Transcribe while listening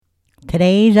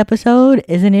Today's episode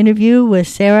is an interview with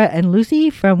Sara and Lucy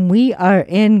from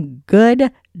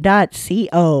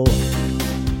weareingood.co.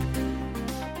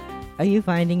 Are you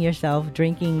finding yourself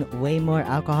drinking way more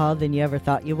alcohol than you ever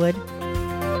thought you would?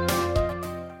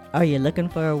 Are you looking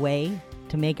for a way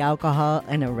to make alcohol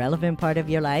an irrelevant part of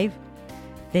your life?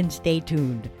 Then stay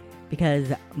tuned,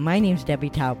 because my name's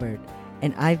Debbie Talbert,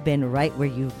 and I've been right where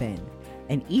you've been.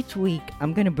 And each week,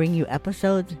 I'm going to bring you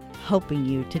episodes helping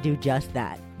you to do just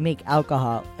that. Make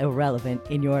alcohol irrelevant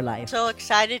in your life. So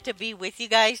excited to be with you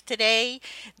guys today.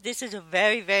 This is a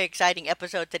very, very exciting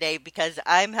episode today because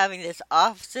I'm having this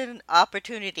awesome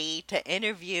opportunity to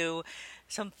interview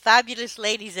some fabulous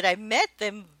ladies that I met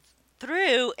them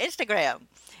through Instagram.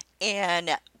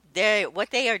 And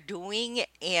what they are doing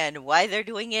and why they're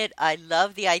doing it, I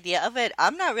love the idea of it.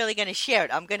 I'm not really going to share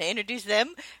it. I'm going to introduce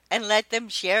them and let them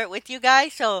share it with you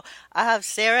guys. So I have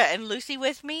Sara and Lucy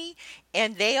with me,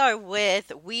 and they are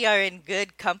with We Are in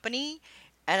Good Company,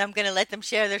 and I'm going to let them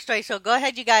share their story. So go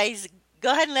ahead, you guys.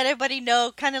 Go ahead and let everybody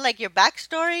know kind of like your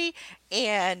backstory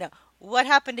and what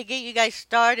happened to get you guys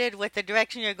started with the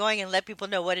direction you're going, and let people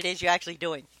know what it is you're actually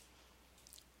doing.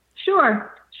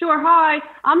 Sure. Hi,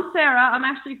 I'm Sara. I'm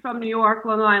actually from New York,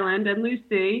 Long Island, and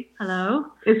Lucy, hello,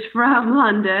 is from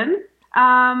London.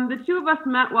 The two of us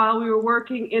met while we were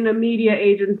working in a media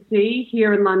agency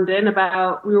here in London.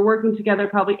 We were working together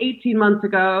probably 18 months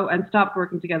ago and stopped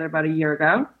working together about a year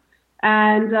ago.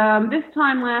 And this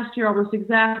time last year, almost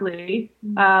exactly,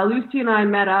 Lucy and I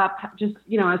met up just,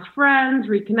 as friends,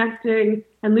 reconnecting.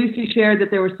 And Lucy shared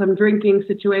that there were some drinking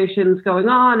situations going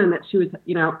on and that she was,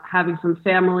 having some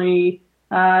family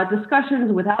discussions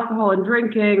with alcohol and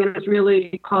drinking, and it was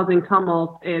really causing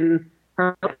tumult in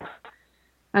her life.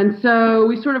 And so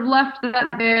we sort of left that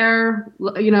there,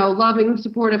 loving,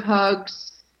 supportive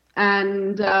hugs,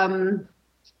 and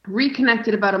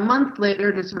reconnected about a month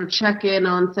later to sort of check in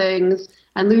on things.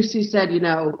 And Lucy said,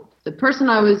 the person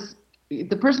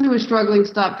who was struggling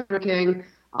stopped drinking,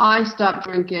 I stopped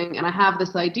drinking, and I have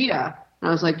this idea. And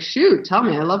I was like, shoot, tell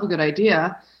me, I love a good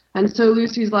idea. And so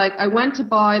Lucy's like, I went to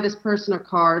buy this person a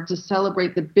card to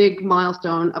celebrate the big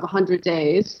milestone of 100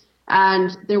 days,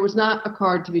 and there was not a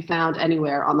card to be found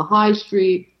anywhere on the high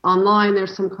street. Online,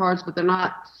 there's some cards, but they're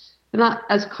not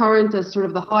as current as sort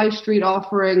of the high street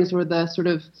offerings or the sort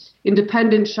of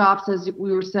independent shops, as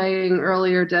we were saying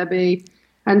earlier, Debbie.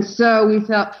 And so we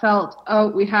felt,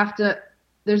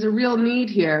 there's a real need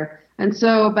here. And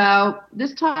so about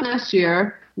this time last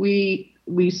year, we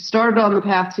started on the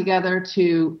path together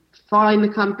to find the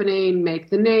company, make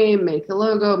the name, make the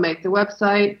logo, make the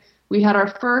website. We had our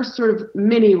first sort of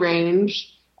mini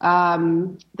range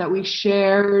that we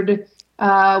shared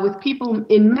with people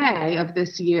in May of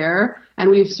this year, and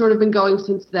we've sort of been going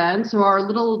since then. So our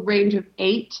little range of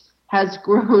 8 has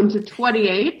grown to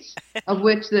 28, of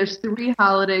which there's 3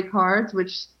 holiday cards,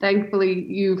 which thankfully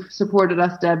you've supported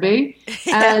us, Debbie.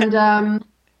 And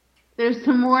there's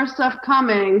some more stuff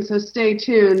coming, so stay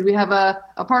tuned. We have a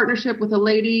partnership with a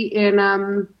lady in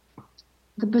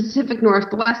the Pacific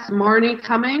Northwest, Marnie,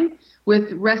 coming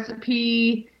with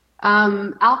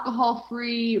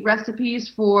alcohol-free recipes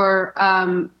for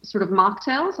sort of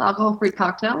mocktails, alcohol-free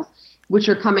cocktails, which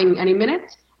are coming any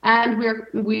minute. And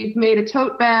we've made a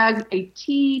tote bag, a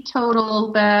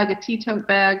teetotal bag, a tea-tote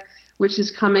bag, which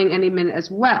is coming any minute as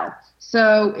well.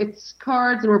 So it's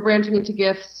cards, and we're branching into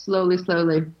gifts slowly.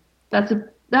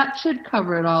 That should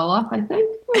cover it all up, I think.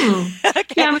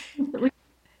 Okay. Yeah,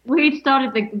 we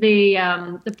started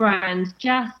the brand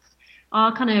just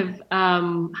our kind of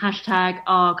hashtag.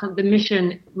 The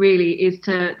mission really is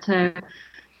to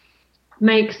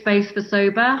make space for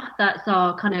sober. That's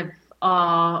our kind of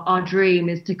our dream,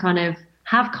 is to kind of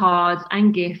have cards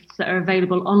and gifts that are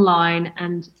available online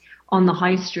and on the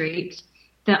high street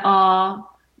that are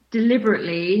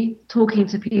deliberately talking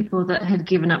to people that had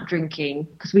given up drinking,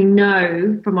 because we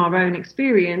know from our own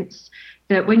experience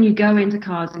that when you go into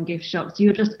cards and gift shops,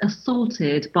 you're just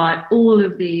assaulted by all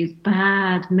of these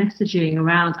bad messaging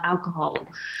around alcohol.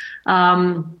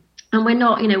 And we're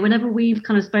not, whenever we've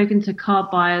kind of spoken to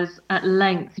card buyers at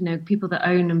length, people that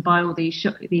own and buy all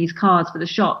these cards for the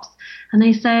shops, and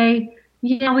they say,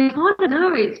 yeah, we kind of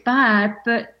know it's bad,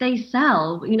 but they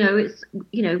sell,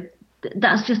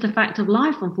 that's just a fact of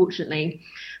life, unfortunately,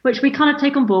 which we kind of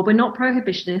take on board. We're not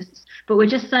prohibitionists, but we're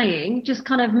just saying, just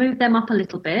kind of move them up a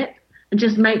little bit and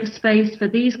just make space for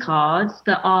these cards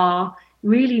that are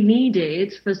really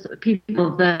needed for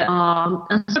people that are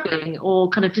struggling or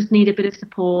kind of just need a bit of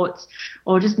support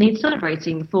or just need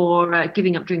celebrating for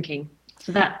giving up drinking.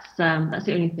 So that's the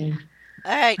only thing.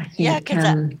 All right. Yeah, because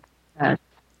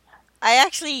I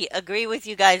actually agree with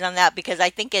you guys on that because I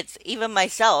think it's even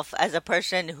myself as a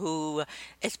person who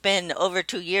it's been over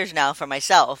 2 years now for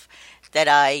myself that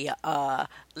I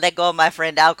let go of my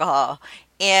friend alcohol.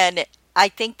 And I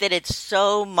think that it's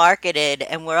so marketed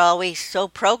and we're always so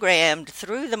programmed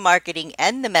through the marketing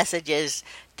and the messages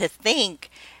to think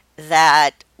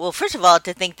that, well, first of all,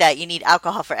 to think that you need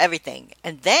alcohol for everything.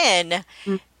 And then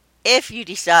if you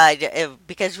decide,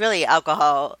 because really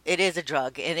alcohol, it is a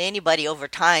drug, and anybody over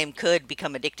time could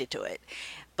become addicted to it.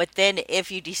 But then if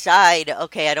you decide,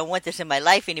 okay, I don't want this in my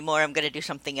life anymore, I'm going to do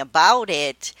something about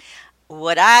it,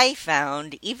 what I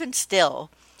found, even still,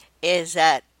 is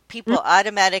that people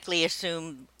automatically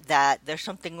assume that there's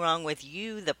something wrong with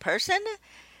you, the person,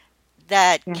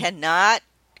 that Yeah. cannot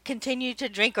continue to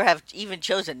drink or have even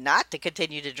chosen not to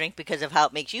continue to drink because of how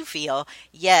it makes you feel.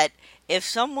 Yet, if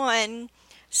someone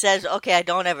says, "Okay, I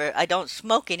don't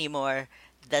smoke anymore,"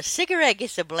 the cigarette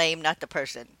gets the blame, not the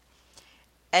person.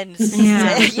 And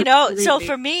Yeah, so absolutely.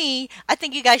 for me, I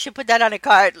think you guys should put that on a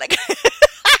card. Like,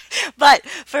 but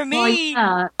for Well, me,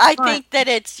 yeah, I right. think that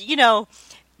it's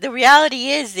the reality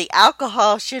is the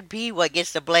alcohol should be what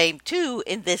gets the blame too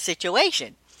in this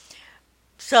situation.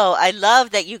 So I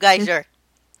love that you guys Yes. are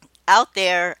out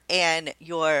there and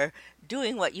you're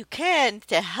doing what you can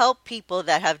to help people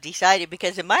that have decided,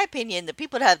 because in my opinion the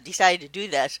people that have decided to do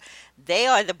this, they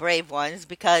are the brave ones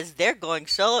because they're going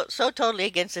so totally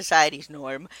against society's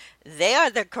norm. They are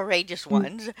the courageous Mm.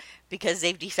 ones because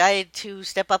they've decided to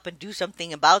step up and do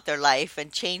something about their life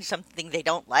and change something they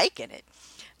don't like in it.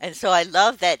 And so I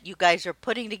love that you guys are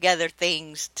putting together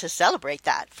things to celebrate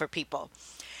that for people.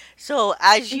 So,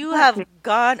 as you have Exactly.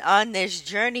 gone on this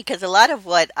journey, because a lot of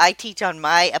what I teach on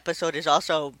my episode is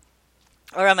also,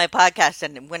 or on my podcast,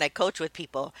 and when I coach with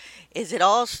people, is it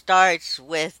all starts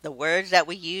with the words that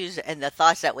we use and the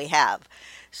thoughts that we have.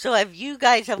 So, if you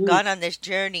guys have Mm. gone on this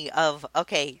journey of,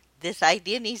 okay, this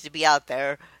idea needs to be out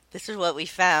there, this is what we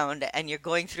found, and you're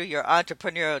going through your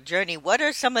entrepreneurial journey, what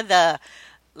are some of the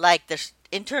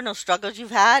internal struggles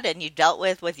you've had and you dealt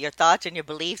with your thoughts and your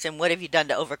beliefs, and what have you done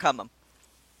to overcome them?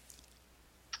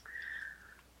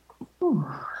 Ooh,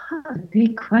 that's a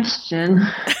big question.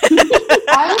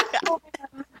 I would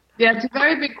say, yeah, it's a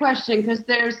very big question because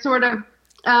there's sort of,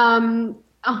 on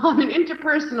an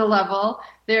interpersonal level,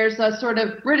 there's a sort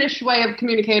of British way of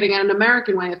communicating and an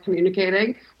American way of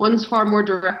communicating. One's far more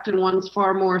direct and one's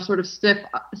far more sort of stiff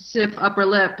upper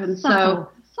lip. And so,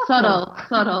 Subtle,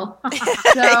 subtle. subtle.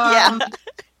 So, Yeah.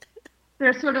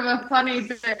 there's sort of a funny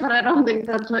bit, but I don't think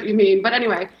that's what you mean. But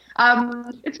anyway,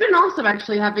 it's been awesome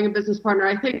actually having a business partner.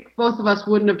 I think both of us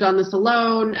wouldn't have done this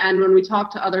alone. And when we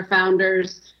talk to other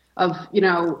founders of,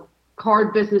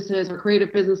 card businesses or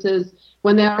creative businesses,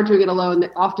 when they are doing it alone,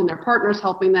 often their partners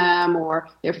helping them or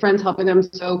their friends helping them.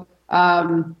 So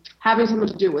having someone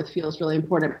to do it with feels really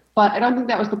important. But I don't think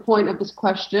that was the point of this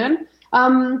question.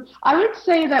 I would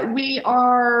say that we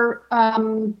are.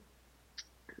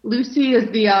 Lucy is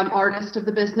the artist of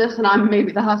the business, and I'm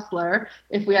maybe the hustler,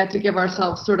 if we had to give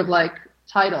ourselves sort of like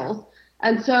titles.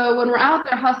 And so when we're out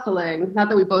there hustling, not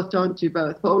that we both don't do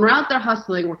both, but when we're out there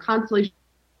hustling, we're constantly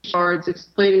cards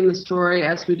explaining the story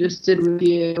as we just did with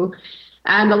you.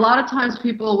 And a lot of times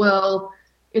people will,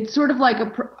 it's sort of like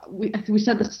we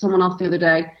said this to someone else the other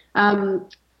day. On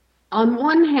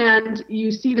one hand,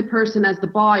 you see the person as the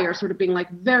buyer sort of being like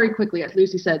very quickly, as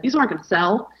Lucy said, these aren't going to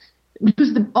sell.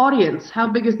 Who's the audience? How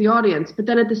big is the audience? But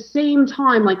then at the same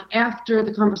time, like after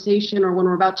the conversation or when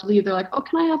we're about to leave, they're like, oh,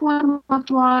 can I have one left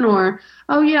one? Or,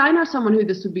 oh, yeah, I know someone who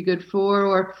this would be good for.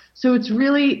 Or so it's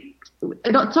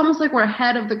almost like we're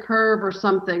ahead of the curve or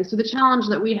something. So the challenge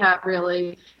that we have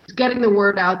really is getting the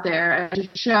word out there and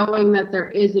just showing that there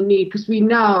is a need, because we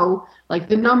know, like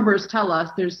the numbers tell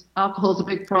us, there's alcohol is a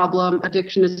big problem,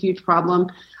 addiction is a huge problem.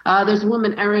 There's a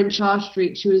woman, Erin Shaw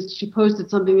Street. She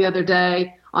posted something the other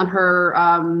day on her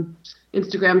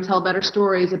Instagram, Tell Better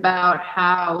Stories, about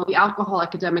how the alcohol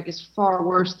epidemic is far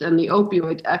worse than the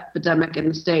opioid epidemic in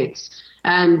the States.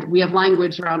 And we have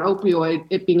language around opioid,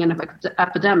 it being an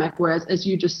epidemic, whereas, as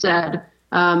you just said,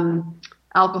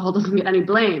 alcohol doesn't get any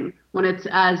blame when it's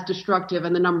as destructive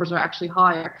and the numbers are actually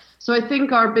higher. So I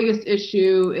think our biggest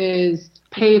issue is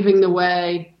paving the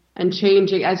way and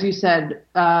changing, as you said,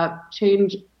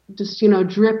 change, just,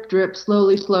 drip, drip,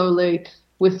 slowly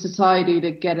with society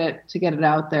to get it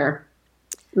out there.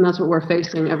 And that's what we're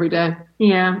facing every day.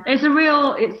 Yeah,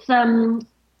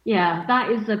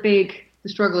 that is a big The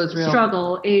struggle is real.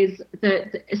 struggle, is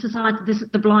that society,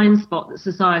 the blind spot that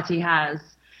society has.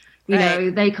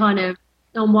 Right. They kind of,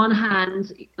 on one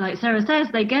hand, like Sarah says,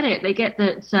 they get it. They get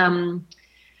that,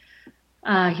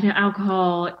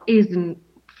 alcohol isn't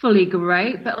fully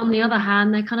great, but on the other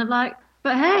hand, they're kind of like,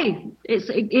 but hey,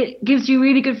 it gives you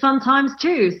really good fun times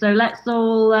too. So let's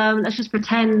just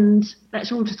pretend,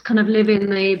 let's all just kind of live in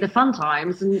the fun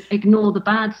times and ignore the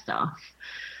bad stuff.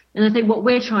 And I think what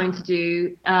we're trying to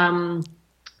do,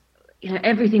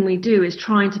 everything we do is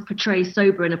trying to portray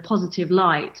sober in a positive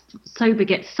light. Sober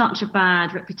gets such a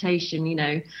bad reputation,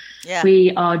 Yeah.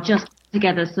 We are just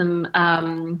together some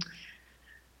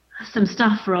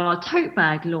stuff for our tote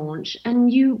bag launch,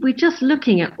 and we're just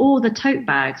looking at all the tote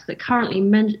bags that currently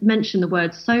mention the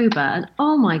word sober, and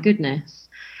oh my goodness,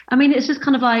 I mean, it's just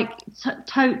kind of like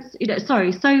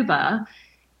sober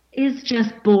is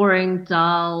just boring,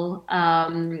 dull.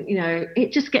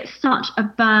 It just gets such a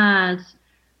bad.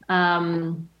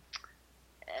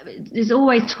 Is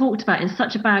always talked about in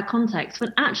such a bad context,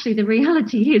 when actually the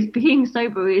reality is being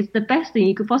sober is the best thing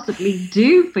you could possibly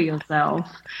do for yourself.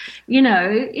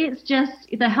 It's just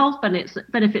the health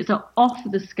benefits are off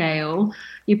the scale.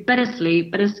 You better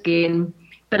sleep, better skin,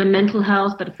 better mental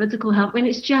health, better physical health. I mean,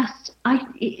 it's just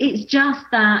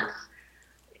that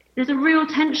there's a real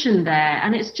tension there,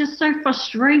 and it's just so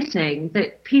frustrating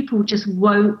that people just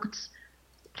won't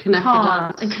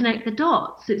connect the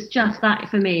dots. It's just that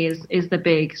for me is the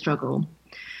big struggle.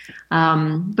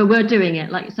 But we're doing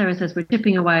it, like Sarah says, we're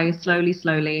chipping away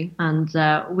slowly, and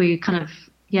we kind of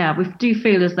we do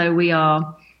feel as though we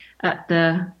are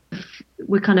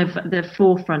we're kind of at the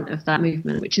forefront of that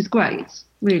movement, which is great,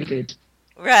 really good.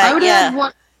 Right.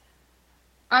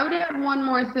 I would add one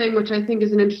more thing, which I think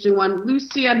is an interesting one.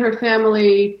 Lucy and her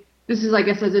family, this is, I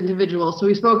guess, as individuals. So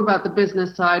we spoke about the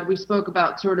business side. We spoke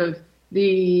about sort of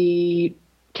the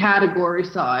category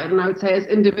side. And I would say as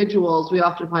individuals, we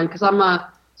often find, because I'm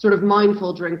a sort of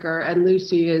mindful drinker and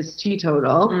Lucy is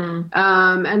teetotal.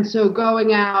 And so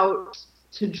going out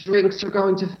to drinks or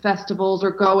going to festivals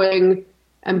or going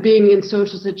and being in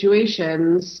social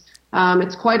situations,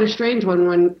 it's quite a strange one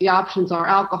when the options are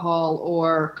alcohol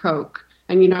or Coke.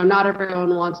 And, not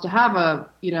everyone wants to have a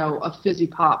fizzy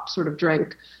pop sort of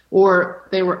drink. Or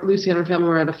Lucy and her family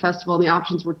were at a festival and the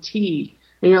options were tea.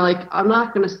 And you're like, I'm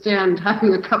not going to stand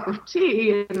having a cup of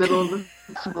tea in the middle of the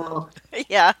festival.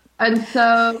 Yeah. And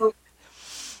so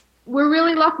we're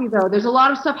really lucky, though. There's a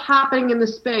lot of stuff happening in the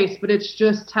space, but it's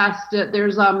just tested.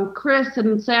 There's Chris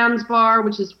and Sam's Bar,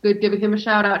 which is good, giving him a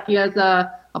shout out. He has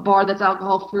a bar that's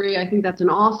alcohol free. I think that's in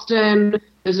Austin.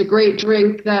 There's a great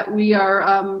drink that we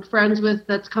are friends with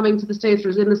that's coming to the States, or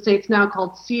is in the States now,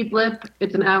 called Seedlip.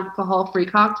 It's an alcohol free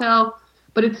cocktail,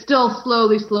 but it's still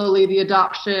slowly the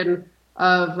adoption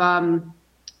of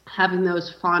having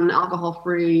those fun alcohol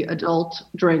free adult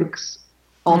drinks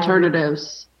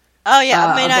alternatives. Oh yeah,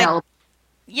 I mean, available.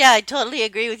 I totally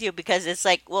agree with you, because it's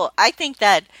like, well, I think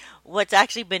that what's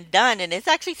actually been done, and it's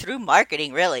actually through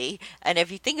marketing, really. And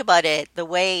if you think about it, the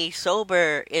way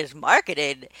sober is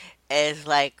marketed is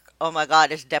like, oh my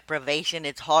God, it's deprivation,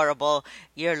 it's horrible,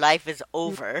 your life is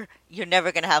over, you're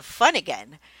never going to have fun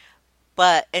again.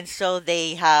 And so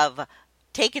they have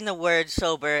taken the word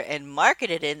sober and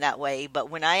marketed it in that way. But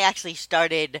when I actually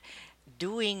started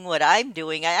doing what I'm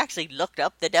doing, I actually looked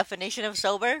up the definition of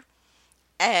sober.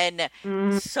 And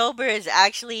sober is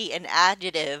actually an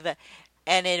adjective,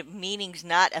 and it meanings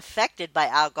not affected by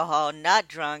alcohol, not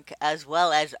drunk, as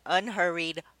well as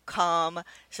unhurried, calm,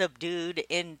 subdued,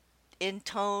 in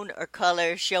tone or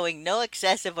color, showing no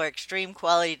excessive or extreme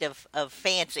quality of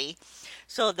fancy.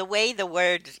 So the way the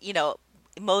words,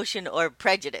 emotion or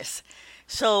prejudice.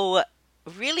 So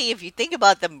really, if you think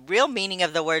about the real meaning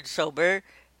of the word sober,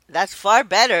 that's far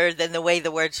better than the way the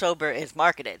word sober is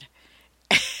marketed.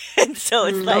 And so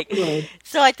it's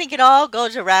so I think it all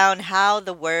goes around how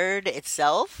the word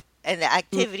itself and the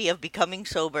activity of becoming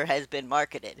sober has been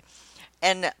marketed.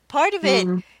 And part of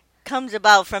it comes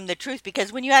about from the truth,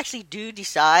 because when you actually do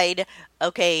decide,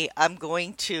 okay, I'm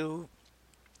going to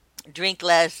drink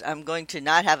less, I'm going to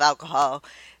not have alcohol,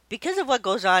 because of what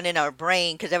goes on in our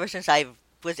brain, because ever since I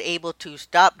was able to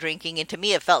stop drinking, and to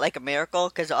me it felt like a miracle,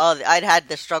 because I'd had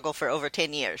this struggle for over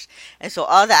 10 years. And so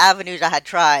all the avenues I had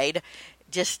tried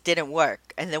just didn't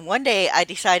work. And then one day I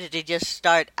decided to just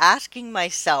start asking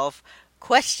myself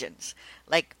questions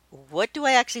like, what do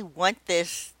I actually want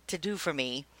this to do for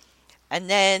me? And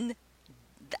then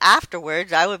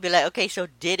afterwards I would be like, okay, so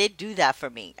did it do that for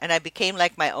me? And I became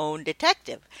like my own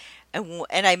detective.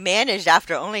 And I managed,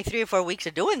 after only 3 or 4 weeks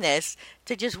of doing this,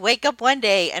 to just wake up one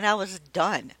day and I was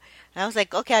done. And I was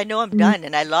like, okay, I know I'm done.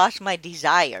 And I lost my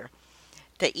desire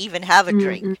to even have a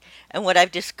drink. And what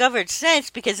I've discovered since,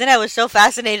 because then I was so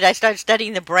fascinated, I started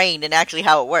studying the brain and actually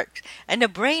how it works. And the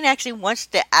brain actually wants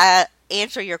to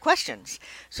answer your questions.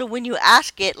 So when you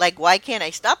ask it, like, why can't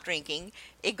I stop drinking?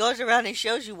 It goes around and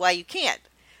shows you why you can't.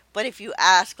 But if you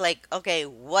ask, like, okay,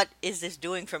 what is this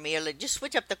doing for me? Or like, just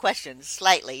switch up the questions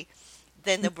slightly,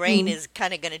 then the brain Mm. is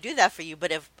kind of going to do that for you.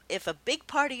 But if a big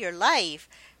part of your life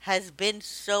has been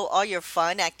so all your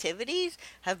fun activities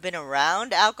have been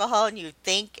around alcohol, and you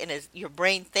think and as your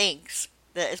brain thinks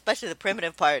that, especially the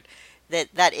primitive part,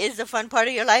 that is the fun part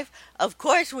of your life, of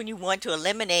course when you want to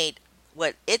eliminate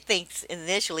what it thinks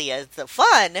initially as the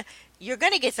fun, you're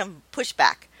going to get some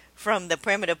pushback from the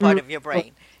primitive part Mm. of your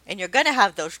brain, and you're going to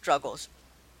have those struggles.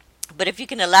 But if you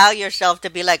can allow yourself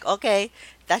to be like, okay,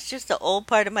 that's just the old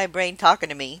part of my brain talking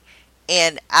to me,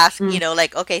 and ask, Mm.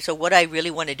 like, okay, so what I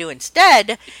really want to do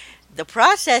instead, the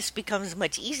process becomes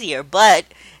much easier. But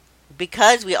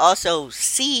because we also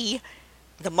see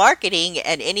the marketing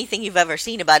and anything you've ever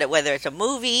seen about it, whether it's a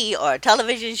movie or a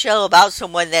television show about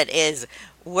someone that is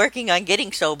working on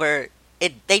getting sober,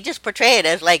 they just portray it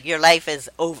as like your life is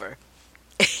over.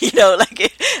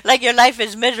 Like your life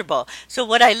is miserable. So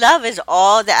what I love is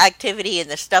all the activity and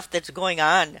the stuff that's going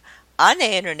on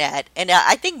the internet, and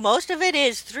I think most of it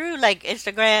is through like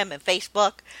Instagram and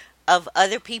Facebook of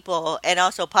other people, and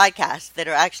also podcasts that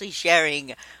are actually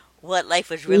sharing what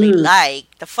life is really Mm.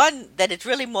 like. The fun that it's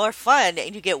really more fun,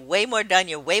 and you get way more done.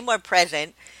 You're way more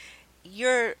present.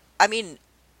 I mean,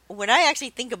 when I actually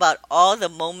think about all the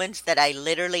moments that I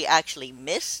literally actually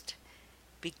missed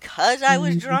because I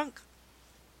was Mm. drunk,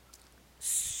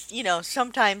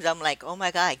 sometimes I'm like, oh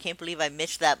my God, I can't believe I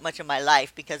missed that much of my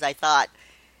life because I thought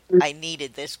I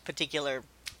needed this particular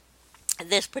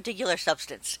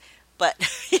substance. But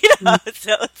Mm.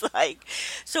 so it's like,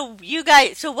 so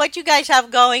what you guys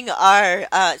have going are,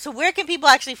 so where can people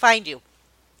actually find you?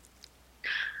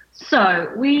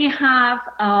 So we have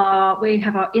our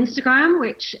Instagram,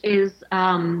 which is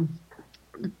kind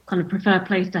of preferred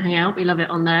place to hang out. We love it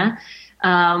on there.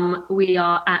 We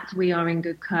are in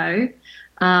good co.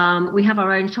 We have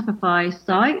our own Shopify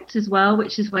site as well,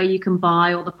 which is where you can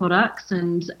buy all the products,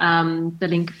 and the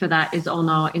link for that is on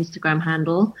our Instagram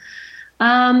handle.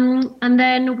 And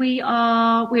then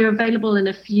we're available in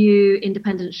a few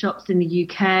independent shops in the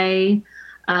UK.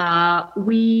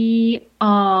 We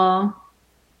are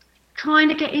trying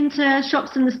to get into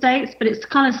shops in the States, but it's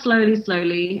kind of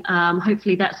slowly.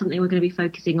 Hopefully that's something we're going to be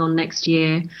focusing on next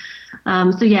year.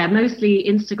 So yeah, mostly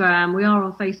Instagram. We are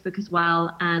on Facebook as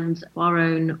well, and our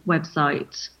own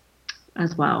website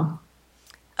as well.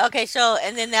 Okay, so,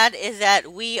 and then that is at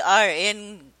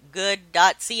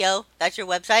weareingood.co. That's your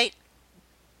website?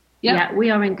 Yep. Yeah, we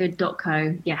are in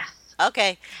good.co. Yes.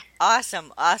 Okay,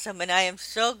 awesome, awesome. And I am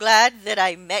so glad that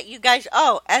I met you guys.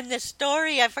 Oh, and the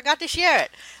story, I forgot to share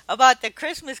it about the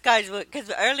Christmas cards.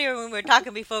 Because earlier when we were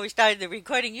talking before we started the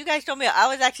recording, you guys told me I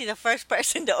was actually the first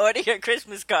person to order your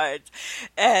Christmas cards.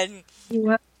 And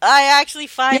Yeah. I actually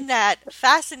find that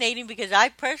fascinating because I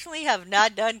personally have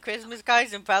not done Christmas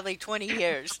cards in probably 20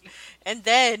 years. And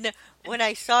then when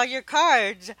I saw your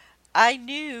cards, I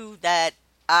knew that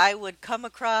I would come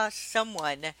across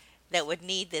someone that would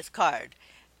need this card.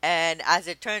 And as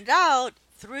it turns out,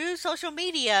 through social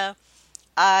media,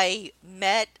 I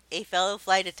met a fellow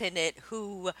flight attendant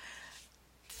who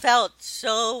felt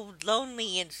so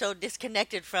lonely and so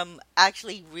disconnected from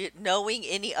actually knowing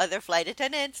any other flight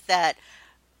attendants that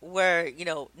were,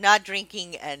 not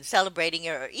drinking and celebrating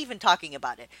or even talking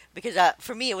about it. Because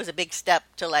for me, it was a big step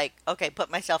to like, okay, put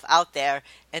myself out there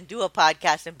and do a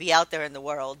podcast and be out there in the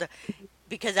world,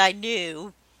 because I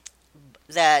knew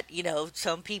that,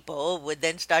 some people would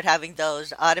then start having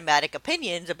those automatic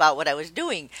opinions about what I was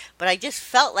doing. But I just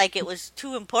felt like it was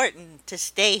too important to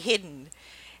stay hidden,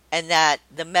 and that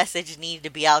the message needed to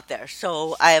be out there.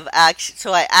 So I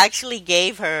actually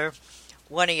gave her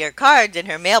one of your cards in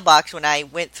her mailbox when I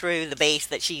went through the base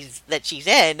that she's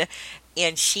in,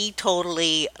 and she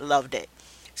totally loved it.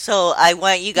 So I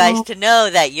want you guys Oh, to know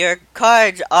that your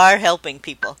cards are helping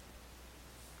people.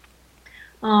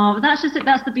 oh, that's just it.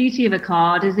 That's the beauty of a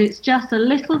card. Is it's just a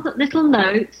little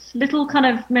note, little kind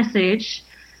of message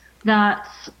that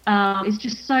is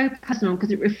just so personal because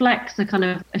it reflects a kind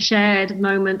of a shared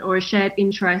moment or a shared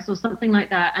interest or something like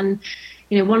that. And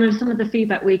some of the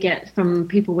feedback we get from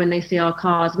people when they see our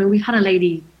cards. I mean, we've had a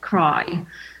lady cry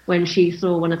when she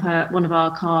saw one of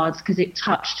our cards because it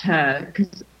touched her,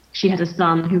 because she had a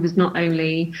son who was not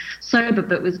only sober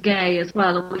but was gay as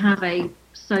well. And we have a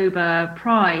sober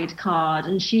pride card,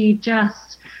 and she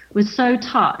just was so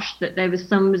touched that there was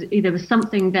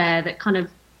something there that kind of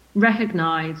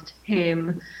recognized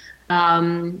him,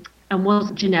 and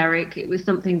wasn't generic. It was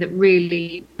something that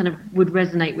really kind of would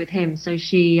resonate with him. So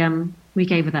she we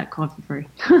gave her that card for free.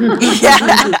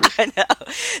 Yeah, I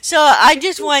know. So I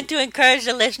just want to encourage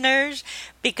the listeners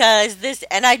because this,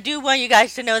 and I do want you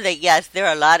guys to know that yes, there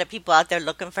are a lot of people out there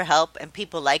looking for help and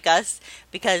people like us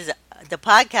because the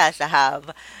podcast I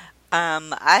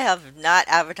have not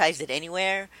advertised it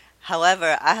anywhere.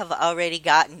 However, I have already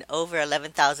gotten over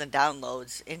 11,000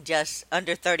 downloads in just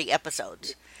under 30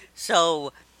 episodes.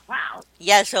 So, Wow.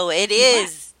 yeah, so it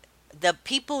is, the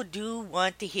people do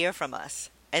want to hear from us.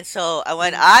 And so I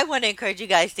want to encourage you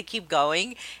guys to keep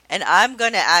going. And I'm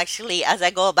going to actually, as I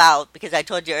go about, because I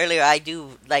told you earlier, I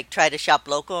do like try to shop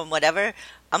local and whatever.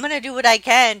 I'm going to do what I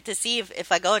can to see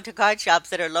if I go into card shops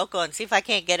that are local and see if I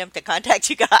can't get them to contact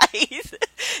you guys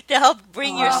to help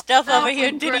bring your stuff over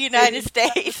here to the United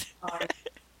States.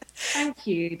 Thank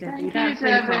you, Debbie. Thank you, That's so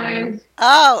Debbie. kind.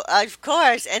 Oh, of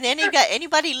course. And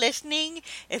anybody listening,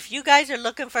 if you guys are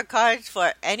looking for cards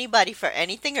for anybody for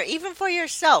anything or even for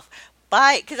yourself,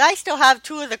 buy, because I still have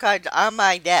two of the cards on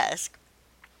my desk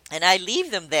and I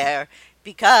leave them there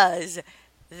because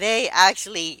they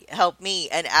actually help me.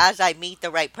 And as I meet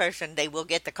the right person, they will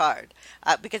get the card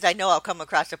because I know I'll come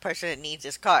across a person that needs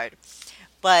this card.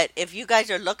 But if you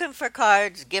guys are looking for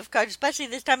cards, gift cards, especially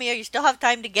this time of year, you still have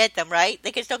time to get them, right?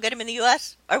 They can still get them in the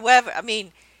U.S. or wherever. I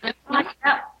mean,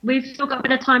 Yeah, we've still got a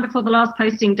bit of time before the last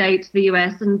posting date to the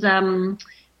US, and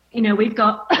we've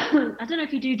got. I don't know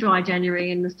if you do dry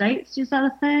January in the States. Is that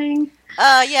a thing?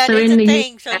 yeah, So it's in a the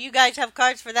thing. So you guys have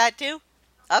cards for that too?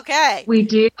 Okay. We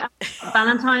do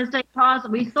Valentine's Day cards.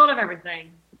 We thought of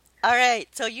everything. All right.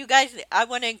 So you guys, I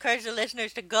want to encourage the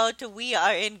listeners to go to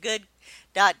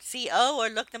weareingood.co or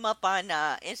look them up on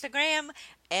Instagram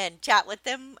and chat with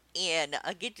them and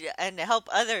and help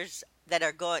others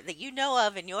that you know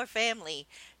of in your family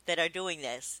that are doing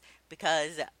this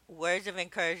because words of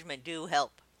encouragement do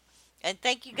help. And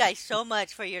thank you guys so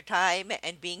much for your time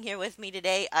and being here with me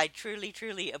today. I truly,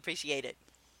 truly appreciate it.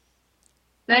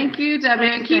 Thank you, Debbie.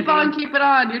 And keep on, keep it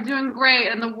on. You're doing great,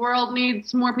 and the world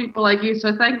needs more people like you.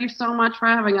 So thank you so much for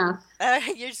having us.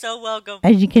 You're so welcome.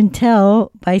 As you can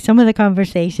tell by some of the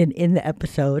conversation in the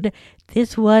episode,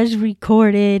 this was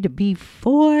recorded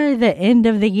before the end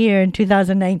of the year in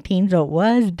 2019, so it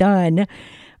was done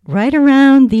right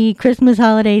around the Christmas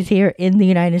holidays here in the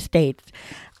United States.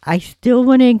 I still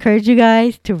want to encourage you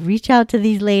guys to reach out to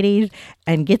these ladies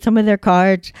and get some of their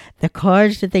cards. The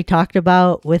cards that they talked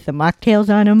about with the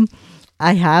mocktails on them.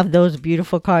 I have those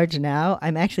beautiful cards now.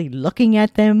 I'm actually looking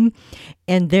at them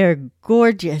and they're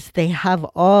gorgeous. They have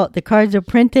the cards are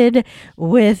printed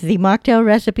with the mocktail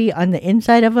recipe on the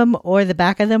inside of them or the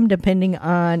back of them, depending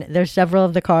on, there's several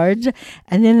of the cards.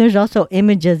 And then there's also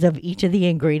images of each of the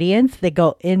ingredients that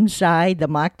go inside the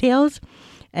mocktails.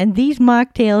 And these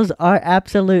mocktails are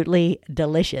absolutely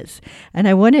delicious. And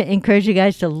I want to encourage you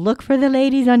guys to look for the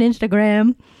ladies on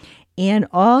Instagram and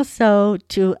also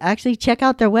to actually check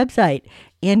out their website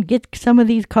and get some of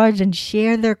these cards and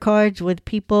share their cards with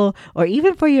people or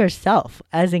even for yourself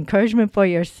as encouragement for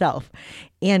yourself.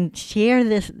 And share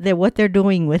what they're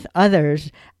doing with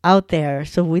others out there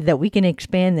so that we can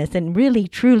expand this. And really,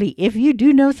 truly, if you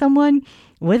do know someone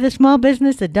with a small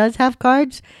business that does have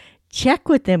cards, check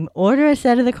with them, order a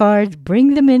set of the cards,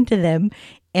 bring them into them,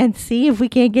 and see if we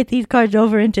can't get these cards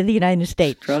over into the United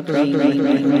States. Struggling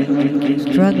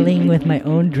with my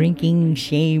own drinking,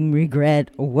 shame,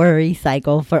 regret, worry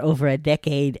cycle for over a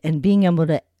decade, and being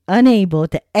unable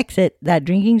to exit that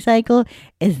drinking cycle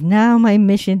is now my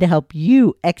mission to help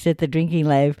you exit the drinking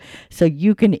life so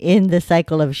you can end the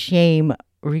cycle of shame,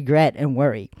 regret, and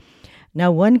worry.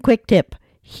 Now, one quick tip.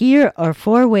 Here are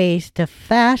 4 ways to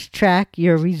fast track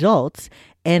your results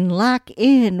and lock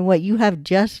in what you have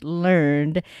just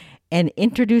learned and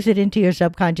introduce it into your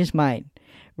subconscious mind.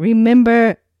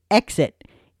 Remember, exit.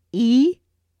 E-X-I-T.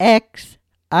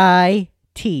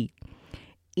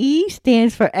 E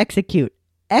stands for execute.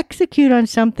 Execute on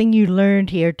something you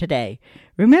learned here today.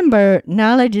 Remember,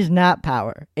 knowledge is not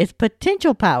power. It's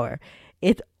potential power.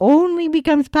 It only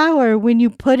becomes power when you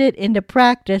put it into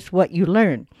practice what you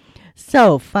learn.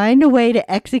 So find a way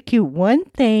to execute one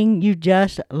thing you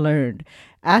just learned.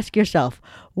 Ask yourself,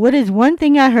 what is one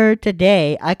thing I heard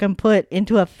today I can put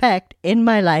into effect in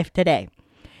my life today?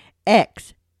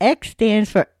 X. X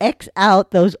stands for X out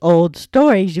those old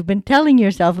stories you've been telling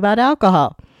yourself about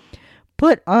alcohol.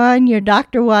 Put on your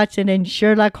Dr. Watson and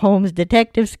Sherlock Holmes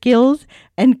detective skills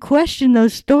and question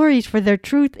those stories for their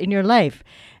truth in your life.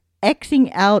 Xing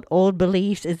out old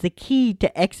beliefs is the key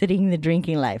to exiting the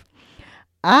drinking life.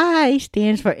 I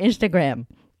stands for Instagram.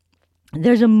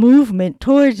 There's a movement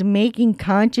towards making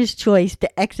conscious choice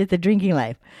to exit the drinking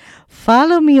life.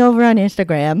 Follow me over on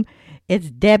Instagram.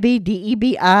 It's Debbie,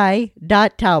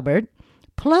 Debi.Talbert.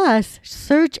 Plus,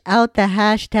 search out the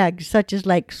hashtags such as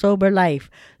like sober life,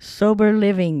 sober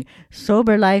living,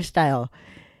 sober lifestyle.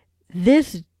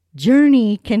 This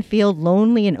journey can feel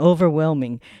lonely and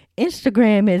overwhelming.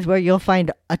 Instagram is where you'll find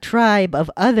a tribe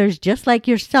of others just like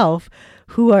yourself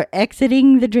who are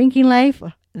exiting the drinking life.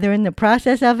 They're in the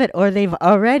process of it or they've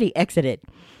already exited.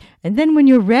 And then when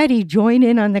you're ready, join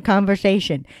in on the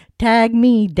conversation. Tag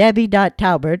me,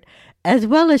 Debbie.Taubert, as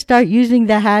well as start using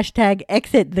the hashtag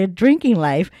exit the drinking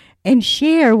life and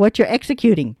share what you're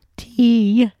executing.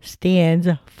 T stands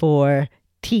for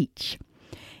teach.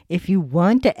 If you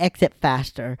want to exit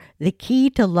faster, the key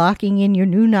to locking in your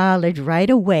new knowledge right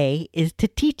away is to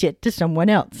teach it to someone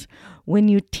else. When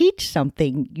you teach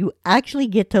something, you actually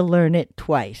get to learn it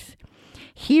twice.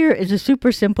 Here is a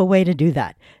super simple way to do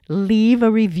that. Leave a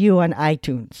review on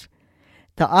iTunes.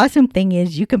 The awesome thing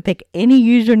is you can pick any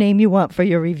username you want for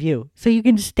your review, so you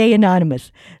can stay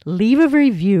anonymous. Leave a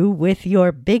review with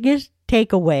your biggest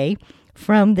takeaway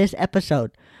from this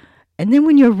episode. And then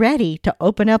when you're ready to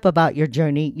open up about your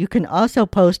journey, you can also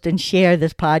post and share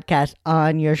this podcast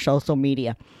on your social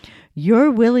media.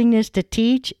 Your willingness to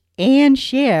teach and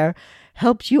share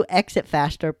helps you exit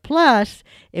faster. Plus,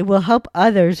 it will help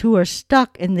others who are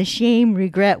stuck in the shame,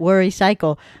 regret, worry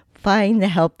cycle find the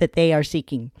help that they are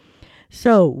seeking.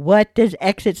 So, what does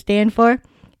exit stand for?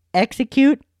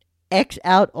 Execute, X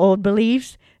out old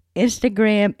beliefs,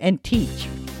 Instagram, and teach.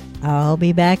 I'll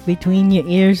be back between your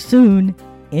ears soon.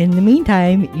 In the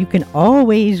meantime, you can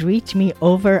always reach me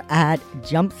over at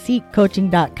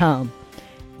jumpseatcoaching.com.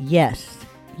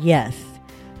 Yes,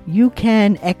 you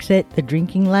can exit the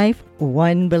drinking life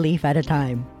one belief at a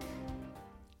time.